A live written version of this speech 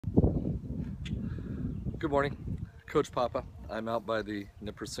Good morning, Coach Papa. I'm out by the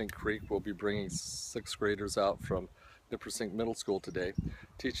Nippersink Creek. We'll be bringing 6th graders out from Nippersink Middle School today,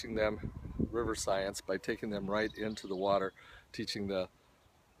 teaching them river science by taking them right into the water, teaching the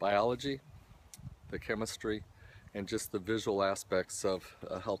biology, the chemistry, and just the visual aspects of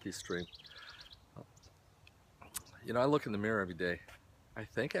a healthy stream. You know, I look in the mirror every day. I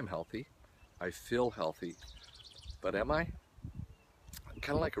think I'm healthy. I feel healthy. But am I?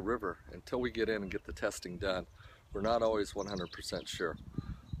 Kind of like a river. Until we get in and get the testing done, we're not always 100% sure.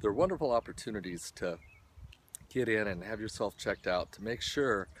 There are wonderful opportunities to get in and have yourself checked out to make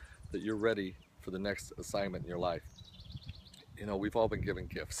sure that you're ready for the next assignment in your life. You know, we've all been given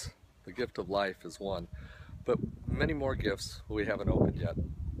gifts. The gift of life is one, but many more gifts we haven't opened yet.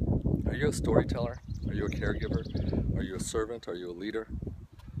 Are you a storyteller? Are you a caregiver? Are you a servant? Are you a leader?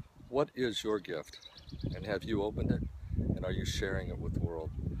 What is your gift? And have you opened it? And are you sharing it with the world?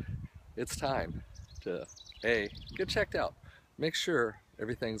 It's time to get checked out. Make sure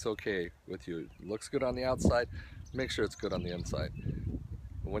everything's okay with you. It looks good on the outside, make sure it's good on the inside. And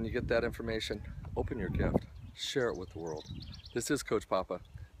when you get that information, open your gift, share it with the world. This is Coach Papa.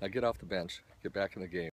 Now get off the bench, get back in the game.